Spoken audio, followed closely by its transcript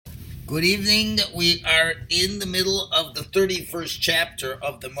Good evening. We are in the middle of the 31st chapter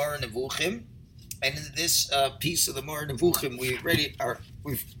of the Moreh Nevuchim, and in this piece of the Moreh Nevuchim,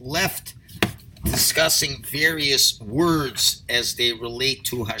 we've left discussing various words as they relate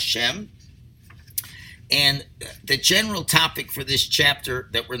to Hashem. And the general topic for this chapter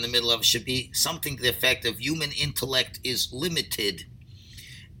that we're in the middle of should be something to the effect of human intellect is limited.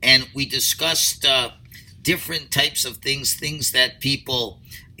 And we discussed different types of things that people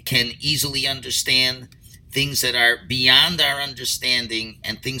can easily understand, things that are beyond our understanding,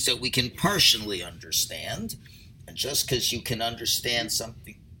 and things that we can partially understand. And just because you can understand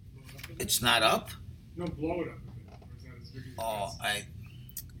something, it's not up? No, blow it up a bit. Or is that as big as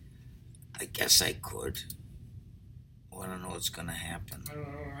I guess I could. Well, I don't know what's going to happen.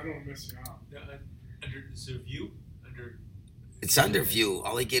 I don't miss you out. It's under view.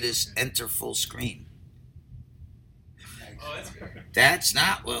 All I get is enter full screen. Oh, that's good. That's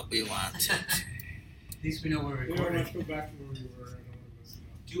not what we wanted. At least we know we're Yeah, recording. let's go back to where we were. I don't want to miss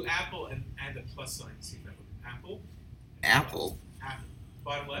you out. Do Apple and add the plus sign. See if that would Apple. Apple? Apple.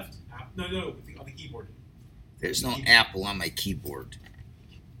 Bottom left. Apple. No. On the keyboard. There's no Apple on my keyboard.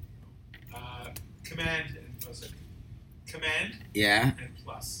 Command and Command Yeah? and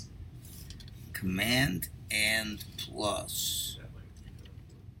plus. Command and plus. That might be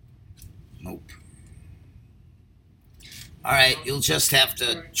good. Nope. All right, you'll just have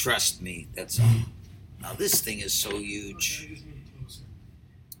to trust me. That's all. Now this thing is so huge. Okay, just move closer.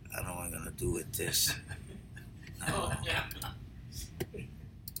 I don't know what I'm gonna do with this. Oh, yeah.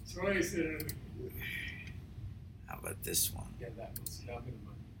 So I said, How about this one? Yeah, that was. That'll be the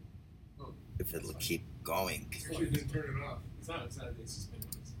one. Oh, If it'll keep going. actually didn't turn it off. it's not. It's just been one.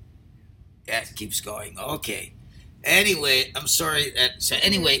 Yeah, it keeps going. Okay. Anyway, I'm sorry. So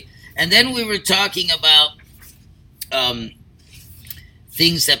anyway, and then we were talking about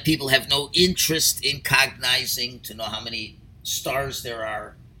things that people have no interest in cognizing, to know how many stars there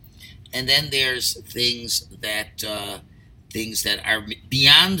are, and then there's things that are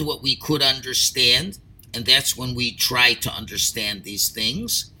beyond what we could understand, and that's when we try to understand these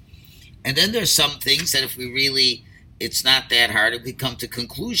things. And then there's some things that if we really, it's not that hard, if we come to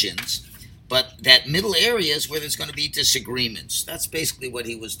conclusions. But that middle area is where there's going to be disagreements. That's basically what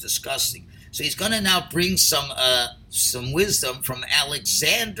he was discussing. So he's going to now bring some wisdom from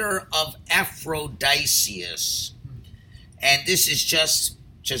Alexander of Aphrodisias. And this is just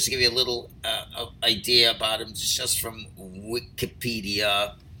to give you a little idea about him, it's just from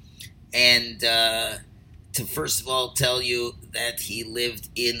Wikipedia. And to first of all tell you that he lived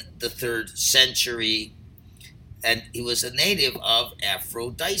in the 3rd century, and he was a native of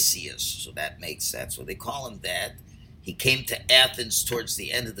Aphrodisias, so that's what they call him that. He came to Athens towards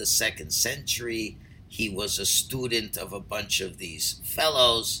the end of the 2nd century. He was a student of a bunch of these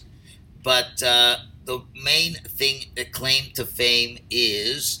fellows, but the main thing that claimed to fame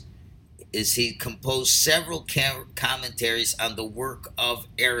is he composed several commentaries on the work of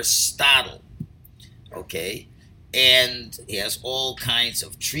Aristotle. Okay, and he has all kinds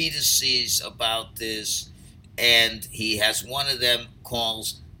of treatises about this, and he has one of them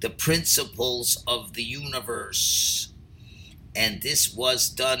called The Principles of the Universe, and this was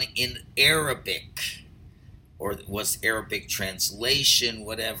done in Arabic, or was Arabic translation,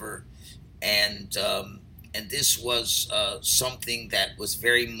 whatever, and this was something that was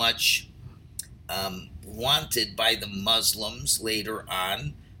very much wanted by the Muslims later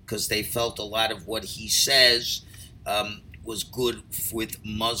on, because they felt a lot of what he says was good with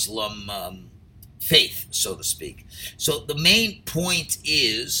Muslim faith, so to speak. So the main point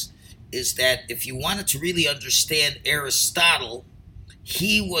is that if you wanted to really understand Aristotle,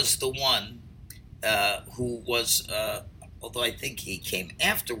 he was the one who was, although I think he came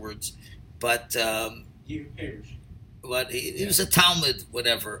afterwards, but he was a Talmud,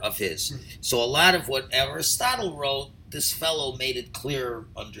 whatever, of his. So a lot of what Aristotle wrote, this fellow made it clear,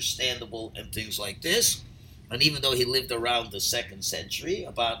 understandable, and things like this. And even though he lived around the 2nd century,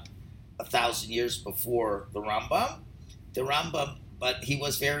 about 1,000 years before the Rambam, but he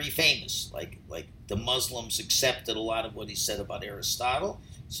was very famous. Like the Muslims accepted a lot of what he said about Aristotle.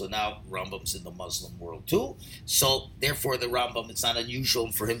 So now Rambam's in the Muslim world too. So therefore the Rambam, it's not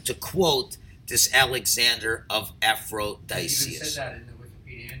unusual for him to quote this Alexander of Aphrodisias. He even said that in the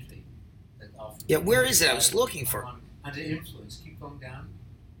Wikipedia entry. Yeah, where is it? I was looking for it. Under influence. Keep going down.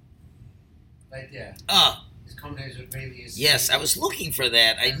 Right there. His commentaries were greatly esteemed. Yes, I was looking for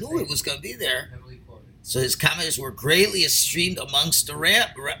that. I knew it was going to be there. Heavily quoted. So his commentaries were greatly esteemed amongst the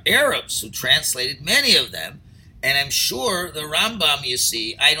Arabs, who translated many of them. And I'm sure the Rambam, you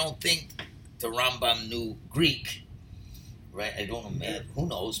see, I don't think the Rambam knew Greek. right? I don't know, who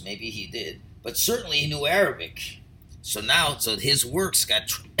knows, maybe he did. But certainly he knew Arabic. So his works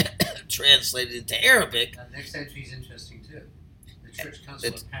got translated into Arabic. Next entry is interesting too. The Church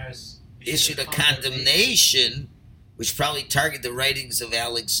Council of Paris issued a condemnation which probably targeted the writings of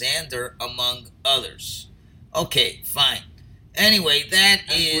Alexander, among others. Okay, fine. Anyway, that's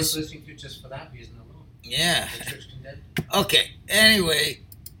worth listening to just for that reason alone. Yeah. The Church condemned. Okay, anyway,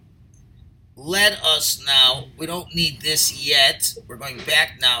 let us now, we don't need this yet. We're going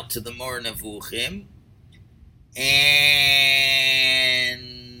back now to the Moreh Nevuchim. And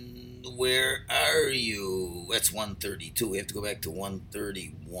where are you? That's 132. We have to go back to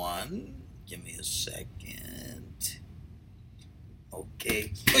 131. Give me a second.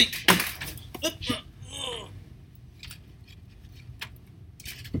 Okay.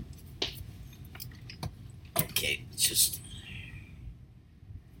 Okay,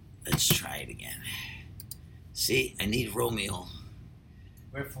 let's try it again. See, I need Romeo.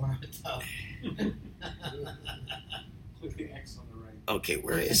 We're for it up. Click the X on the right. Okay,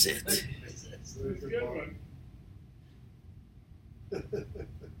 where is it? It's a good one.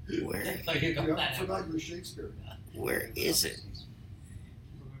 Where? I forgot your Shakespeare. Where is it?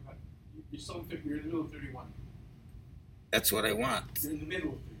 You're in the middle of 31. That's what I want. You're in the middle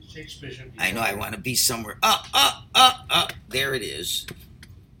of 31. Shakespeare should be. I know I want to be somewhere. There it is.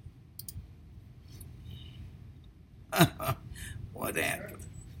 What happened?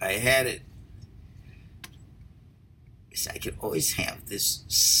 I had it. I could always have this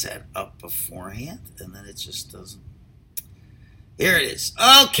set up beforehand, and then it just doesn't. Here it is.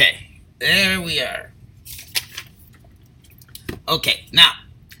 Okay, there we are. Okay, now,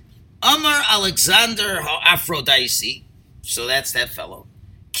 Amar Alexander Aphrodisi, so that's that fellow.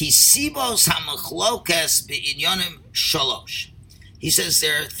 Kisibos hamachlokas be'inyonim shalosh. He says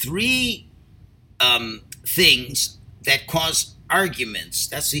there are three things that cause arguments.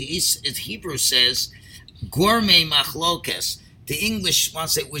 That's Hebrew says, gourmet machlokas. The English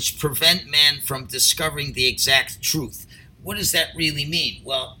wants it, which prevent man from discovering the exact truth. What does that really mean?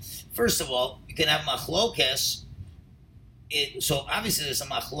 Well, first of all, you can have machlokas. So obviously there's a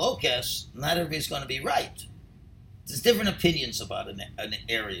machlokas. Not everybody's going to be right. There's different opinions about an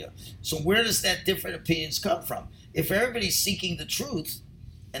area. So where does that different opinions come from? If everybody's seeking the truth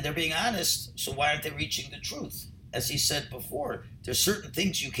and they're being honest, so why aren't they reaching the truth? As he said before, there's certain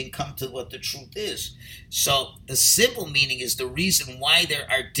things you can come to what the truth is. So the simple meaning is the reason why there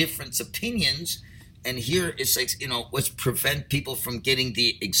are different opinions. And here it's like, what's prevent people from getting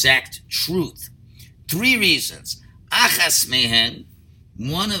the exact truth. Three reasons. Achas mehen,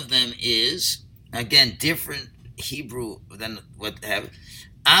 one of them is, again, different Hebrew than what they have.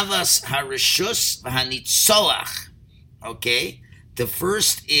 Avas harishus v'hanitzoach. Okay? The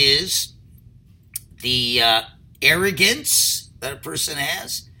first is the arrogance that a person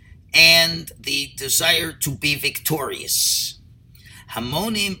has and the desire to be victorious.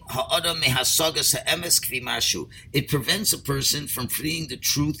 Hamonim ha'adam mehasagas ha'emes kvi mashu. It prevents a person from freeing the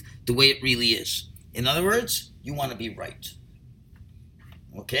truth the way it really is. In other words, you want to be right.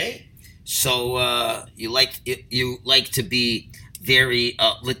 Okay? So you like to be very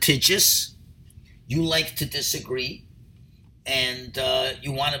litigious. You like to disagree, and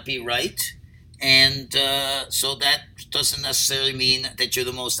you want to be right. And so that doesn't necessarily mean that you're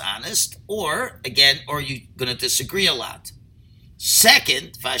the most honest, or you're going to disagree a lot.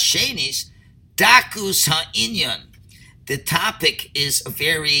 Second, vashenis, dakus ha'inyan. The topic is a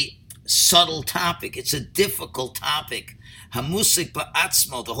very subtle topic. It's a difficult topic. Hamusik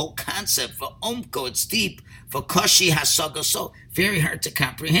ba'atzmo, the whole concept, va'omko, it's deep, va'koshi hasagaso, very hard to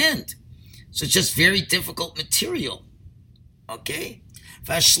comprehend. So it's just very difficult material. Okay?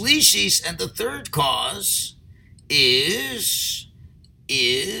 Vashlishis, and the third cause is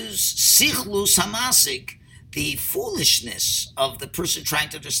sichlus hamasik, the foolishness of the person trying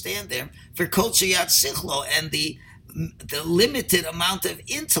to understand them, v'kolchiyat sichlo, and the limited amount of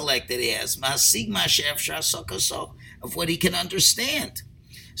intellect that he has, of what he can understand.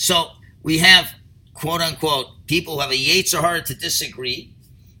 So we have, quote unquote, people who have a yetzer hara to disagree,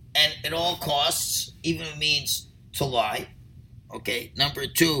 and at all costs, even if it means to lie. Okay. Number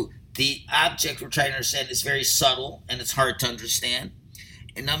two, the object we're trying to understand is very subtle and it's hard to understand.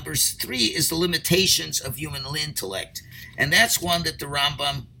 And number three is the limitations of human intellect. And that's one that the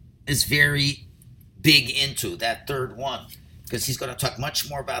Rambam is very big into, that third one, because he's going to talk much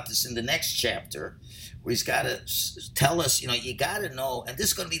more about this in the next chapter, where he's got to tell us, you got to know, and this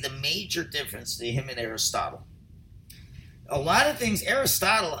is going to be the major difference to him and Aristotle. A lot of things,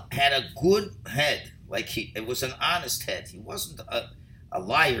 Aristotle had a good head, it was an honest head. He wasn't a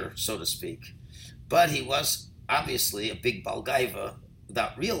liar, so to speak, but he was obviously a big balgaiva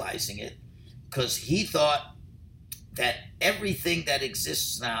without realizing it, because he thought that everything that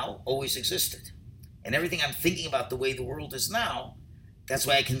exists now always existed. And everything I'm thinking about the way the world is now, that's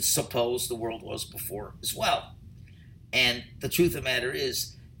why I can suppose the world was before as well. And the truth of the matter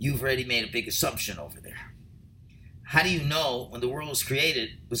is, you've already made a big assumption over there. How do you know when the world was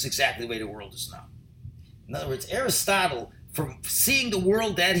created was exactly the way the world is now? In other words, Aristotle, from seeing the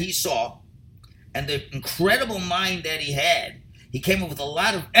world that he saw and the incredible mind that he had, he came up with a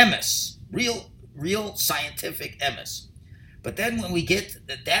lot of emes, real scientific emes. But then when we get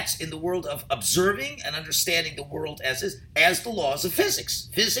that's in the world of observing and understanding the world as is, as the laws of physics.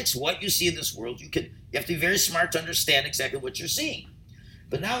 Physics, what you see in this world, you have to be very smart to understand exactly what you're seeing.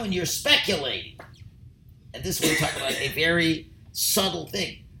 But now when you're speculating, and this is what we're talking about, a very subtle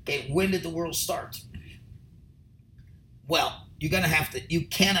thing. Okay, when did the world start? Well, you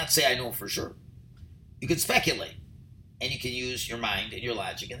cannot say I know for sure. You can speculate, and you can use your mind and your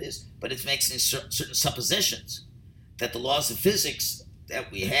logic in this, but it makes certain suppositions that the laws of physics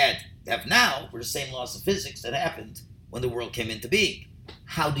that we have now were the same laws of physics that happened when the world came into being.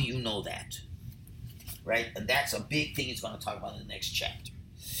 How do you know that? Right? And that's a big thing he's going to talk about in the next chapter.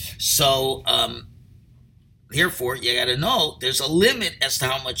 So, therefore, you got to know there's a limit as to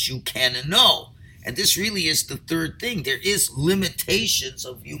how much you can know. And this really is the third thing. There is limitations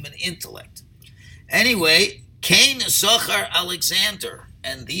of human intellect. Anyway, Cain, Zohar, Alexander,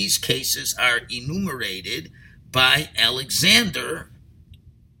 and these cases are enumerated by Alexander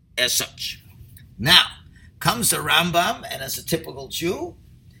as such. Now, comes the Rambam, and as a typical Jew,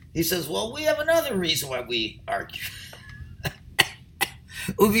 he says, well, we have another reason why we argue.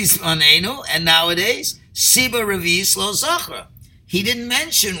 Uvismanenu, and nowadays, Siba Revis Lo Zachra. He didn't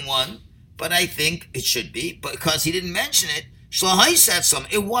mention one, but I think it should be, because he didn't mention it, Shlahai said some.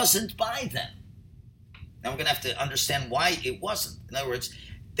 It wasn't by them. Now we're going to have to understand why it wasn't. In other words,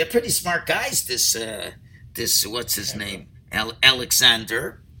 they're pretty smart guys, this what's his name?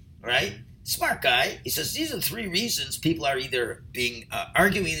 Alexander, right? Smart guy. He says, these are 3 reasons people are either being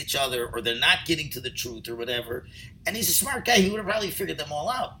arguing with each other or they're not getting to the truth or whatever. And he's a smart guy. He would have probably figured them all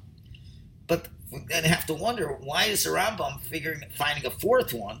out. But we then have to wonder, why is the Rambam finding a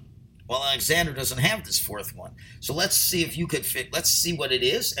 4th one? Well, Alexander doesn't have this 4th one. So let's see if you could let's see what it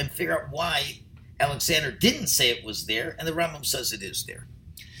is and figure out why Alexander didn't say it was there, and the Rambam says it is there.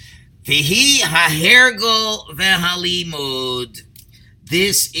 Vihi hahergel vehalimud.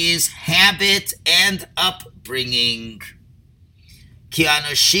 This is habit and upbringing. Ki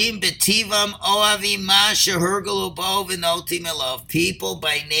anashim betivam oavim ma shehergelu bo v'notim elav. People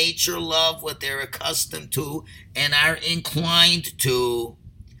by nature love what they're accustomed to and are inclined to.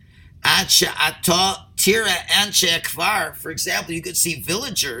 Tira anshe kvar. For example, you could see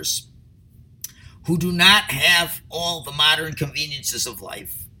villagers who do not have all the modern conveniences of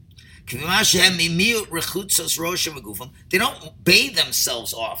life. They don't bathe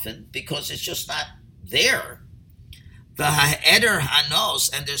themselves often because it's just not there.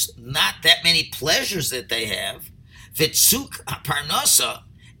 And there's not that many pleasures that they have. And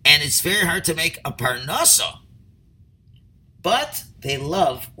it's very hard to make a parnasa. But they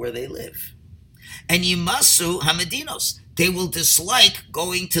love where they live. And yimasu hamedinos. They will dislike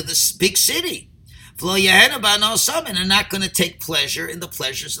going to this big city. And are not going to take pleasure in the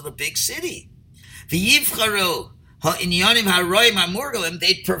pleasures of the big city. They'd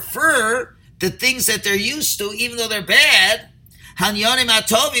prefer the things that they're used to, even though they're bad. In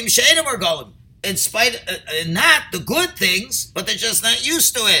spite of not the good things, but they're just not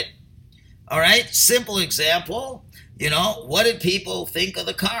used to it. All right, simple example. What did people think of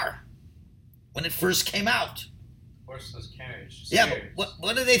the car when it first came out? Horseless carriage. Yeah, but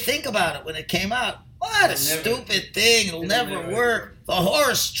what did they think about it when it came out? What a stupid thing. It'll never work. The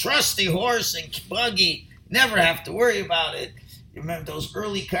horse, trusty horse and buggy, never have to worry about it. You remember those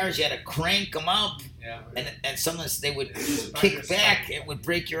early cars, you had to crank them up. Yeah. And sometimes they would kick back, it would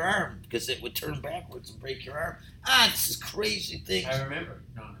break your arm because it would turn backwards and break your arm. This is crazy thing. I remember.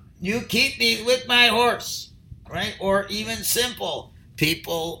 No. You keep me with my horse, right? Or even simple.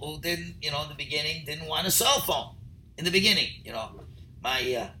 People who didn't, in the beginning, didn't want a cell phone. In the beginning,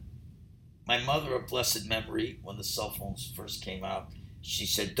 my mother of blessed memory, when the cell phones first came out, she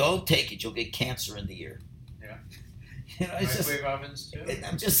said, don't take it, you'll get cancer in the ear. Yeah. It's microwave ovens too?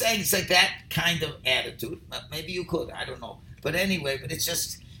 I'm just saying, it's like that kind of attitude. Maybe you could, I don't know. But anyway, it's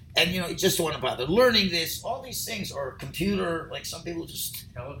just, and you just don't want to bother learning this, all these things, or a computer, like some people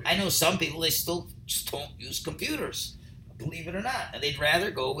just, television. I know some people, they still just don't use computers, believe it or not. And they'd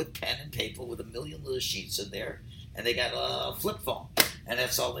rather go with pen and paper with a million little sheets in there, and they got a flip phone, and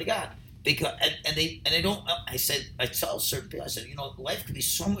that's all they got. Because and they don't. I tell certain people, I said, life could be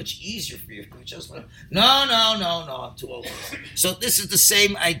so much easier for you if you just learn. No, I'm too old. So this is the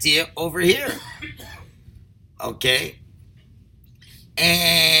same idea over here. Okay,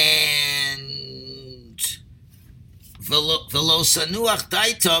 and velo sanuach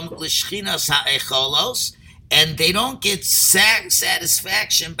daitam l'shchinas ha'echolos, and they don't get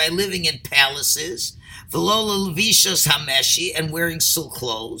satisfaction by living in palaces. Velo levishas hameshi, and wearing silk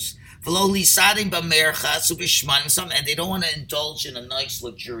clothes. And they don't want to indulge in a nice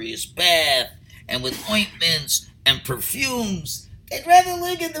luxurious bath and with ointments and perfumes. They'd rather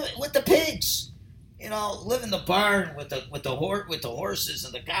live with the pigs, live in the barn with the horses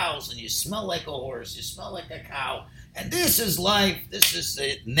and the cows, and you smell like a horse, you smell like a cow, and this is life. This is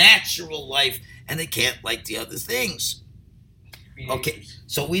the natural life, and they can't like the other things. Okay,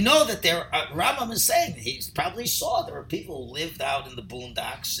 so we know that Rambam is saying he probably saw there were people who lived out in the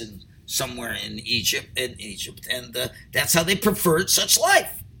boondocks and somewhere in Egypt, and that's how they preferred such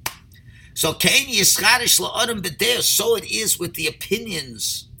life. So so it is with the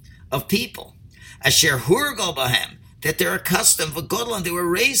opinions of people. Asher hurgo bahem, that they're accustomed, v'godlan, they were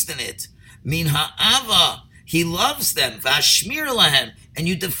raised in it. Min ha'ava, he loves them, v'ashmir lahem, and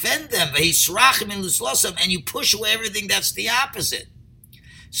you defend them, v'hisrachim and luslosam, and you push away everything that's the opposite.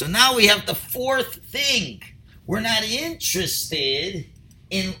 So now we have the fourth thing. We're not interested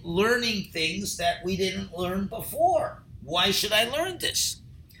in learning things that we didn't learn before. Why should I learn this?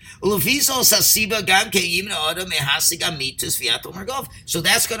 So that's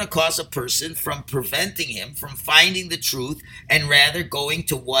going to cause a person from preventing him from finding the truth and rather going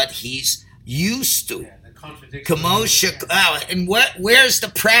to what he's used to. Yeah, the contradiction. And where's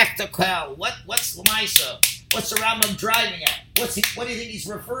the practical? What's Lamaisa? What's the Rambam driving at? What do you think he's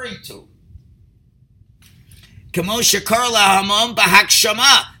referring to?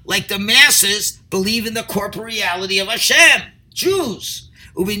 Like the masses believe in the corporeality of Hashem, Jews.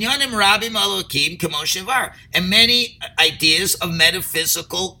 And many ideas of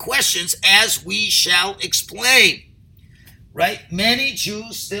metaphysical questions, as we shall explain. Right? Many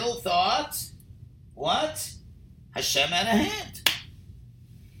Jews still thought, what? Hashem had a hand.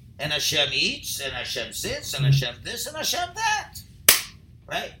 And Hashem eats, and Hashem sits, and Hashem this, and Hashem that.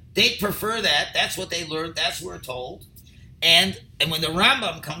 Right? They prefer that. That's what they learned. That's what we're told. And when the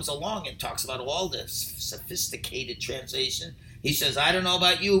Rambam comes along and talks about all this sophisticated translation, he says, I don't know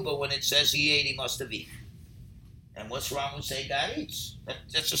about you, but when it says he ate, he must have eaten. And what's wrong with saying God eats?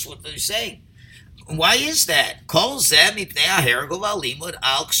 That's just what they're saying. Why is that?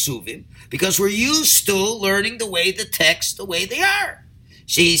 Because we're used to learning the way the text, the way they are.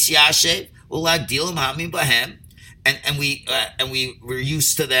 And we're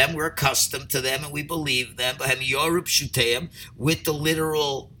used to them, we're accustomed to them, and we believe them. With the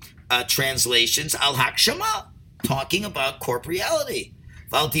literal translations, al hakshama, talking about corporeality,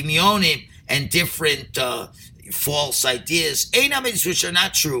 valdimionim, and different false ideas, which are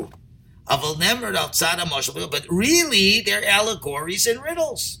not true. But really, they're allegories and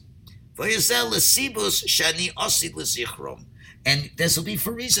riddles. And this will be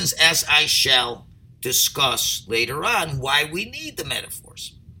for reasons, as I shall discuss later on, why we need the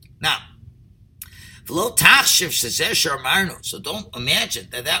metaphors. Now, so don't imagine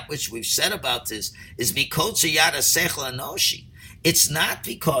that which we've said about this is because it's not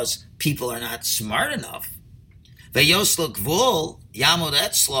because people are not smart enough. And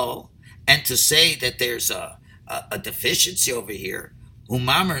to say that there's a deficiency over here. No,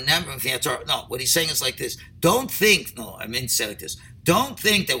 what he's saying is like this. Don't think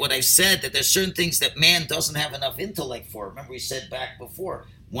that what I've said, that there's certain things that man doesn't have enough intellect for. Remember we said back before,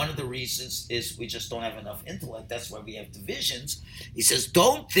 one of the reasons is we just don't have enough intellect. That's why we have divisions. He says,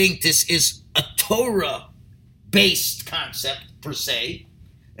 don't think this is a Torah-based concept per se.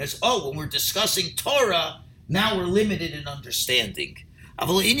 As, when we're discussing Torah, now we're limited in understanding.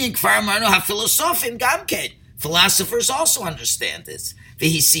 Philosophers also understand this.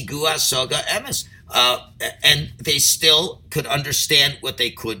 And they still could understand what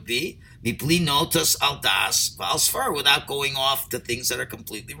they could be without going off to things that are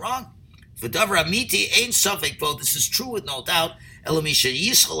completely wrong. This is true with no doubt.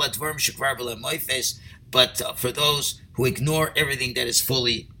 But for those who ignore everything that is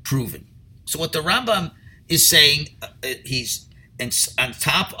fully proven. So what the Rambam is saying, he's on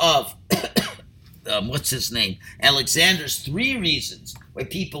top of Alexander's 3 reasons why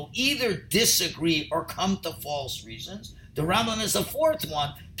people either disagree or come to false reasons. The Rambam is the 4th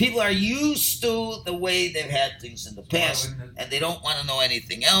one. People are used to the way they've had things in the past, and they don't want to know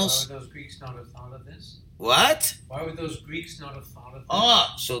anything else. Those Greeks not have thought of this? What? Why would those Greeks not have thought of that?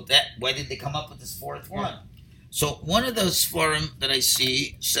 Oh, so why did they come up with this fourth one? So one of those forum that I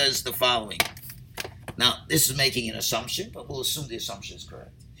see says the following. Now, this is making an assumption, but we'll assume the assumption is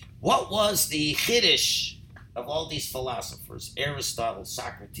correct. What was the chiddush of all these philosophers, Aristotle,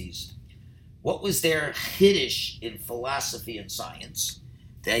 Socrates? What was their chiddush in philosophy and science?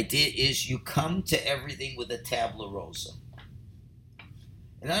 The idea is you come to everything with a tabula rasa.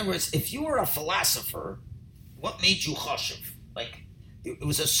 In other words, if you were a philosopher, what made you chashuv? Like, it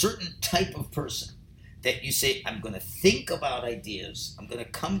was a certain type of person that you say, I'm going to think about ideas. I'm going to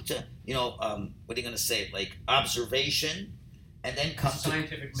come to, what are you going to say? Like observation, and then come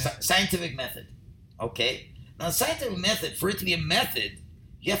scientific to method. Scientific method. Okay. Now, the scientific method, for it to be a method,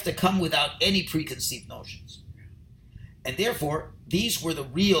 you have to come without any preconceived notions. And therefore, these were the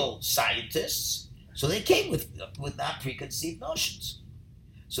real scientists. So they came with not preconceived notions.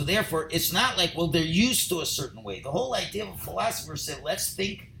 So therefore, it's not like, well, they're used to a certain way. The whole idea of a philosopher said, let's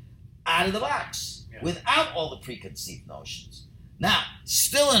think out of the box without all the preconceived notions. Now,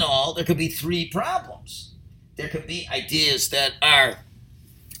 still in all, there could be three problems. There could be ideas that are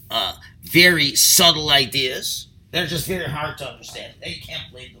very subtle ideas. They're just very hard to understand. They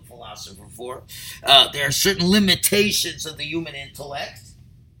can't blame the philosopher for. There are certain limitations of the human intellect.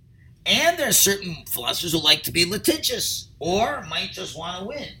 And there are certain philosophers who like to be litigious or might just want to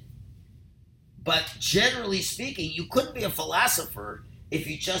win. But generally speaking, you couldn't be a philosopher if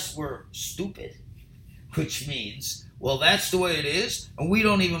you just were stupid, which means, well, that's the way it is, and we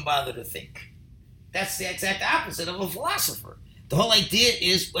don't even bother to think. That's the exact opposite of a philosopher. The whole idea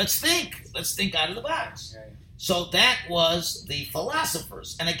is, let's think out of the box. Yeah. So that was the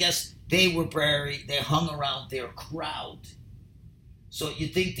philosophers. And I guess they hung around their crowd. So you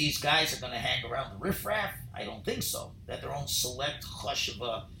think these guys are going to hang around the riffraff? I don't think so. They're their own select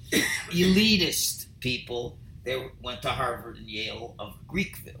chasheva, elitist people. They went to Harvard and Yale of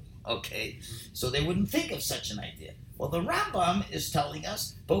Greekville, okay? So they wouldn't think of such an idea. Well, the Rambam is telling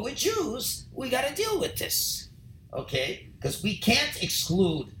us, but with Jews, we got to deal with this, okay? Because we can't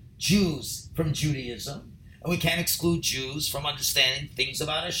exclude Jews from Judaism, and we can't exclude Jews from understanding things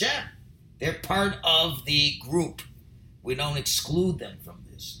about Hashem. They're part of the group. We don't exclude them from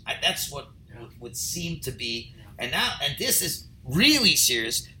this. That's what would seem to be. And this is really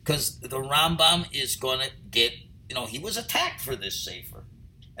serious because the Rambam is going to get, he was attacked for this sefer,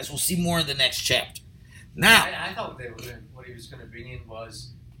 as we'll see more in the next chapter. Now, I thought what he was going to bring in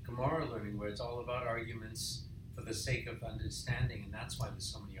was Gemara learning, where it's all about arguments for the sake of understanding, and that's why there's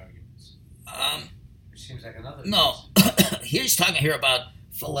so many arguments. Which seems like another. No, he's talking here about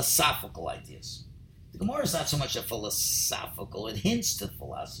philosophical ideas. The Gemara is not so much a philosophical; it hints to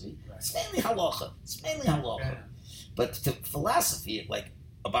philosophy. Right. It's mainly halacha. Yeah. But to philosophy, like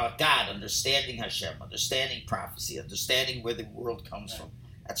about God, understanding Hashem, understanding prophecy, understanding where the world comes from.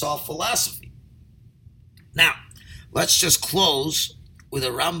 That's all philosophy. Now, let's just close with a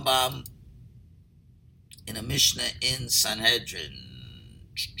Rambam in a Mishnah in Sanhedrin.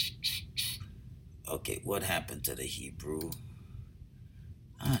 Okay, what happened to the Hebrew?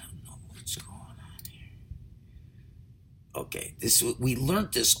 I don't know what's going on here. Okay, we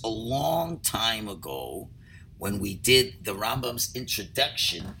learned this a long time ago when we did the Rambam's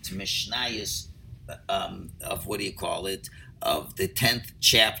introduction to Mishnayos of of the 10th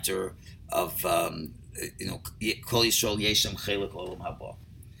chapter of Kol Yisrael Yeshem Chelek Olam Haba,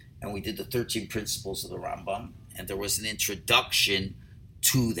 and we did the 13 principles of the Rambam, and there was an introduction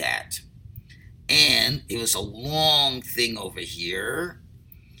to that, and it was a long thing over here,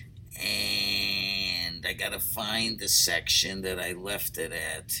 and I gotta find the section that I left it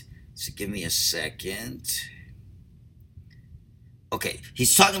at. So give me a second. Okay,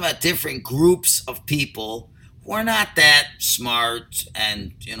 he's talking about different groups of people who are not that smart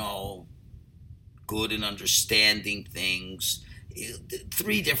and, good in understanding things.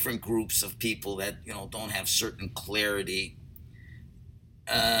 3 different groups of people that, don't have certain clarity.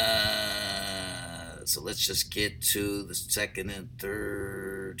 So let's just get to the second and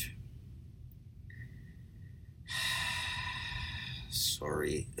third.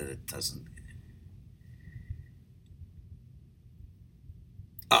 Sorry that it doesn't.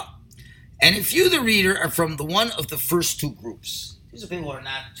 And if you, the reader, are from one of the first 2 groups, these are people who are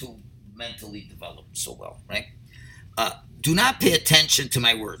not too mentally developed so well, right? Do not pay attention to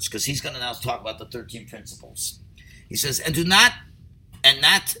my words, because he's going to now talk about the 13 principles. He says, and not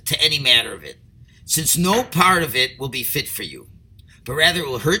to any matter of it, since no part of it will be fit for you, but rather it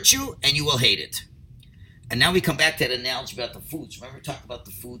will hurt you and you will hate it. And now we come back to that analogy about the foods. Remember we talked about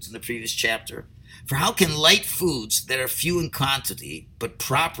the foods in the previous chapter? For how can light foods that are few in quantity, but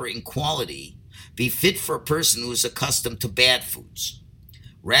proper in quality, be fit for a person who is accustomed to bad foods.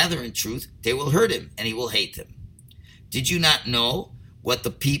 Rather, in truth, they will hurt him, and he will hate them. Did you not know what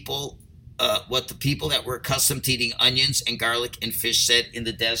the people that were accustomed to eating onions and garlic and fish said in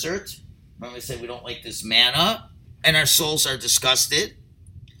the desert? Remember, they said we don't like this manna, and our souls are disgusted.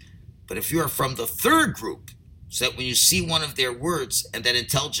 But if you are from the third group, so that when you see one of their words and that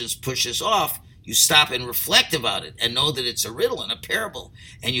intelligence pushes off, you stop and reflect about it and know that it's a riddle and a parable,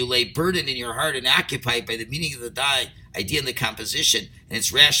 and you lay burden in your heart and occupied by the meaning of the idea and the composition and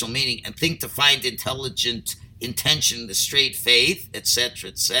its rational meaning, and think to find intelligent intention in the straight faith, etc.,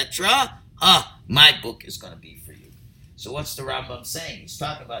 etc., my book is going to be for you. So what's the Rambam saying? He's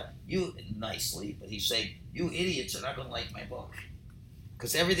talking about you nicely, but he's saying, you idiots are not going to like my book.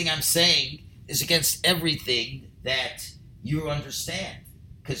 Because everything I'm saying is against everything that you understand.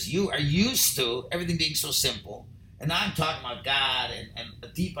 Because you are used to everything being so simple. And now I'm talking about God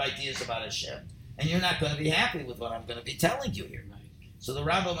and deep ideas about Hashem. And you're not going to be happy with what I'm going to be telling you here. So the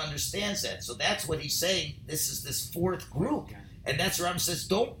Rambam understands that. So that's what he's saying. This is this fourth group. And that's where Rambam says,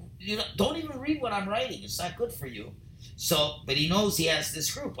 don't even read what I'm writing. It's not good for you. So, but he knows he has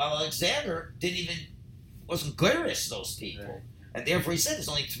this group. While Alexander wasn't garish, those people. And therefore he said there's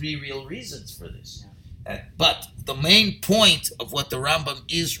only 3 real reasons for this. But the main point of what the Rambam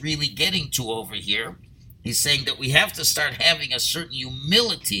is really getting to over here, he's saying that we have to start having a certain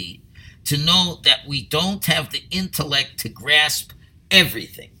humility to know that we don't have the intellect to grasp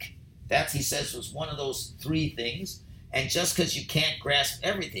everything. That, he says, was one of those 3 things. And just because you can't grasp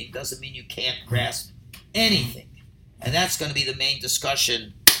everything doesn't mean you can't grasp anything. And that's going to be the main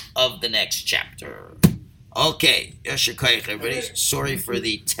discussion of the next chapter. Okay, Yasher Koyach, everybody. Sorry for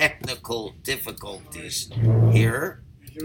the technical difficulties here.